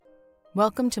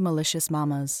Welcome to Malicious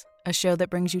Mamas, a show that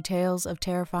brings you tales of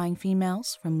terrifying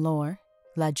females from lore,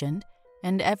 legend,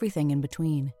 and everything in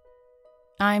between.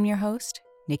 I'm your host,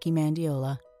 Nikki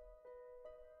Mandiola.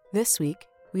 This week,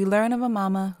 we learn of a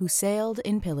mama who sailed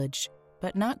and pillaged,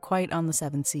 but not quite on the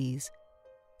seven seas.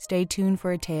 Stay tuned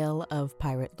for a tale of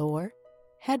pirate lore,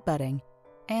 headbutting,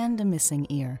 and a missing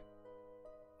ear.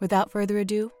 Without further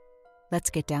ado, let's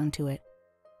get down to it.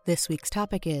 This week's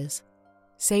topic is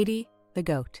Sadie the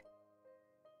Goat.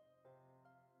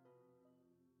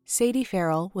 Sadie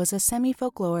Farrell was a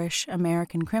semi-folklorish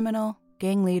American criminal,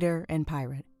 gang leader, and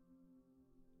pirate.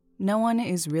 No one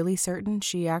is really certain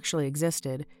she actually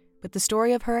existed, but the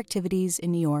story of her activities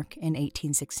in New York in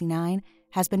 1869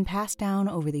 has been passed down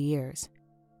over the years.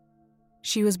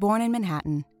 She was born in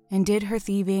Manhattan and did her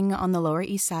thieving on the Lower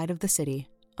East Side of the city,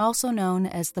 also known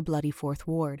as the Bloody Fourth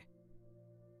Ward.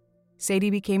 Sadie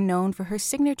became known for her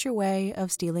signature way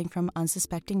of stealing from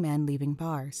unsuspecting men leaving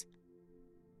bars.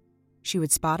 She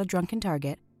would spot a drunken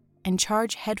target and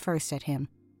charge headfirst at him,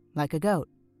 like a goat,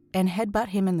 and headbutt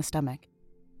him in the stomach.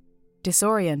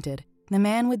 Disoriented, the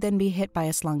man would then be hit by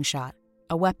a slungshot,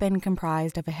 a weapon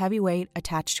comprised of a heavy weight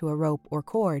attached to a rope or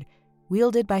cord,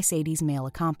 wielded by Sadie's male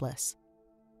accomplice.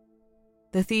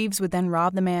 The thieves would then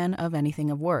rob the man of anything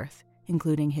of worth,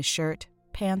 including his shirt,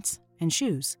 pants, and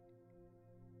shoes.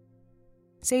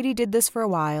 Sadie did this for a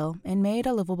while and made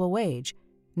a livable wage.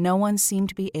 No one seemed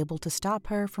to be able to stop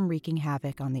her from wreaking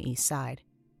havoc on the East Side.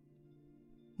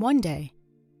 One day,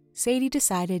 Sadie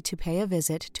decided to pay a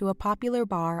visit to a popular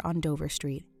bar on Dover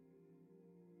Street.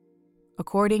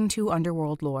 According to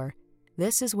underworld lore,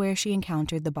 this is where she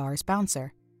encountered the bar's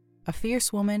bouncer, a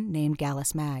fierce woman named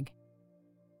Gallus Mag.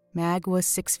 Mag was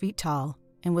 6 feet tall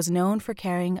and was known for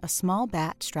carrying a small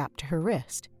bat strapped to her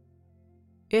wrist.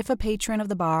 If a patron of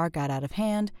the bar got out of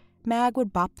hand, Mag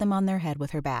would bop them on their head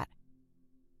with her bat.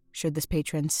 Should this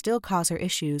patron still cause her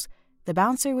issues, the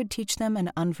bouncer would teach them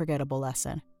an unforgettable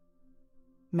lesson.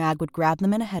 Mag would grab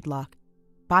them in a headlock,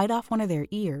 bite off one of their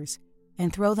ears,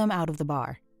 and throw them out of the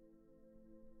bar.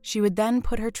 She would then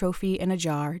put her trophy in a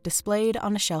jar displayed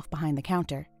on a shelf behind the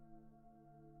counter.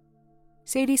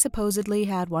 Sadie supposedly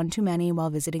had one too many while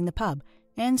visiting the pub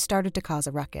and started to cause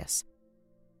a ruckus.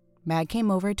 Mag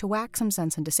came over to whack some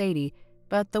sense into Sadie,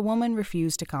 but the woman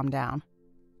refused to calm down.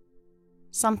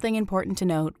 Something important to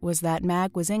note was that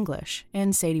Mag was English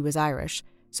and Sadie was Irish,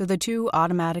 so the two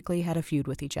automatically had a feud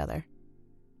with each other.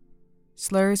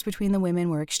 Slurs between the women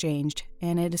were exchanged,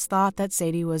 and it is thought that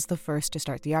Sadie was the first to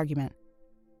start the argument.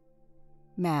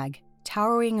 Mag,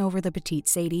 towering over the petite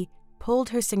Sadie, pulled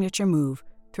her signature move,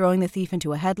 throwing the thief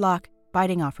into a headlock,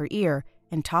 biting off her ear,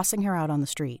 and tossing her out on the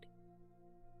street.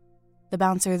 The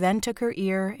bouncer then took her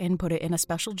ear and put it in a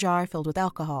special jar filled with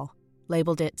alcohol,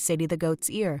 labeled it Sadie the Goat's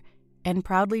Ear, and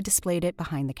proudly displayed it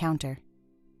behind the counter.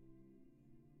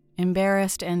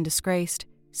 Embarrassed and disgraced,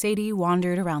 Sadie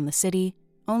wandered around the city,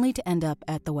 only to end up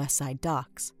at the West Side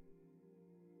docks.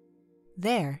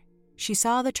 There, she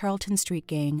saw the Charlton Street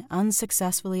Gang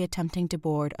unsuccessfully attempting to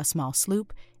board a small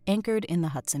sloop anchored in the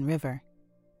Hudson River.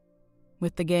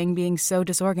 With the gang being so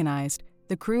disorganized,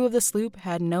 the crew of the sloop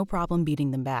had no problem beating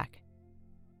them back.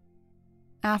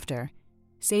 After,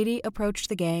 Sadie approached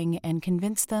the gang and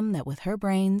convinced them that with her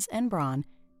brains and brawn,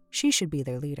 she should be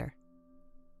their leader.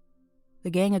 The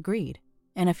gang agreed,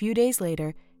 and a few days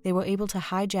later, they were able to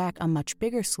hijack a much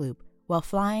bigger sloop while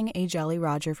flying a Jolly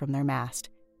Roger from their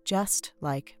mast, just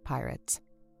like pirates.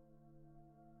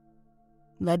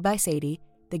 Led by Sadie,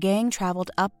 the gang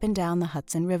traveled up and down the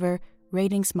Hudson River,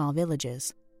 raiding small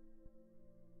villages.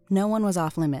 No one was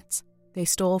off limits. They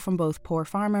stole from both poor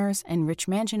farmers and rich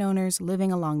mansion owners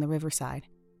living along the riverside.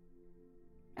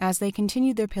 As they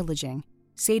continued their pillaging,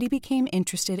 Sadie became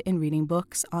interested in reading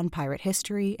books on pirate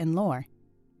history and lore.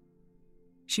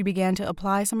 She began to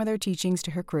apply some of their teachings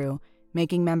to her crew,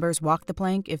 making members walk the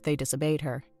plank if they disobeyed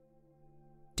her.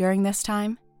 During this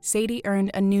time, Sadie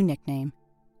earned a new nickname,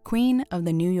 Queen of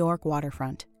the New York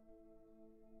Waterfront.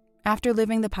 After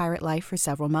living the pirate life for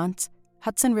several months,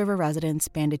 Hudson River residents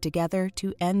banded together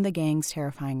to end the gang's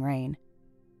terrifying reign.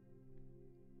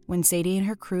 When Sadie and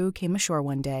her crew came ashore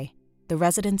one day, the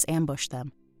residents ambushed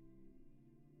them.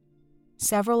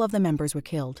 Several of the members were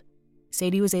killed.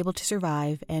 Sadie was able to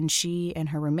survive, and she and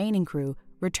her remaining crew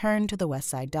returned to the West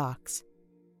Side docks.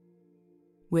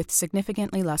 With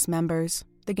significantly less members,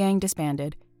 the gang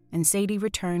disbanded, and Sadie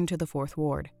returned to the Fourth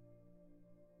Ward.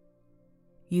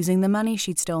 Using the money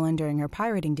she'd stolen during her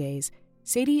pirating days,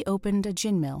 Sadie opened a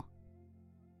gin mill.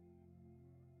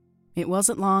 It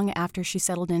wasn't long after she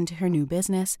settled into her new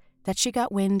business that she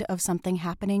got wind of something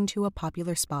happening to a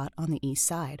popular spot on the East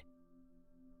Side.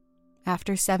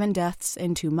 After 7 deaths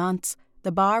in 2 months,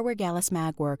 the bar where Gallus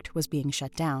Mag worked was being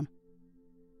shut down.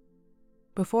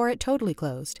 Before it totally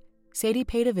closed, Sadie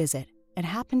paid a visit and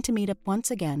happened to meet up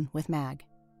once again with Mag.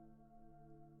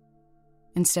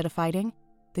 Instead of fighting,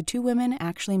 the 2 women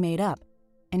actually made up,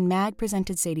 and Mag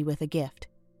presented Sadie with a gift,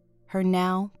 her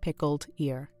now pickled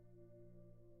ear.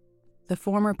 The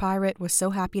former pirate was so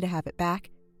happy to have it back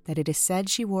that it is said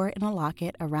she wore it in a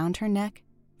locket around her neck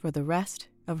for the rest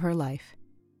of her life.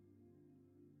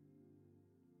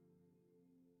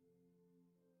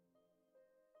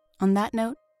 On that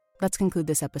note, let's conclude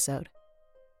this episode.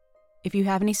 If you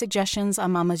have any suggestions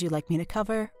on mamas you'd like me to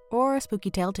cover or a spooky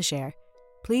tale to share,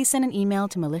 please send an email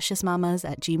to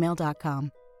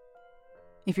maliciousmamas@gmail.com.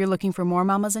 If you're looking for more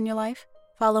mamas in your life,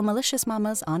 follow Malicious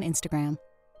Mamas on Instagram.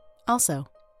 Also,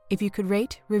 if you could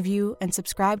rate, review, and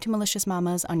subscribe to Malicious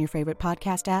Mamas on your favorite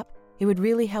podcast app, it would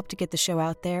really help to get the show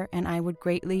out there, and I would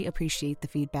greatly appreciate the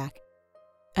feedback.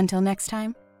 Until next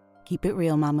time, keep it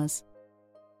real, mamas.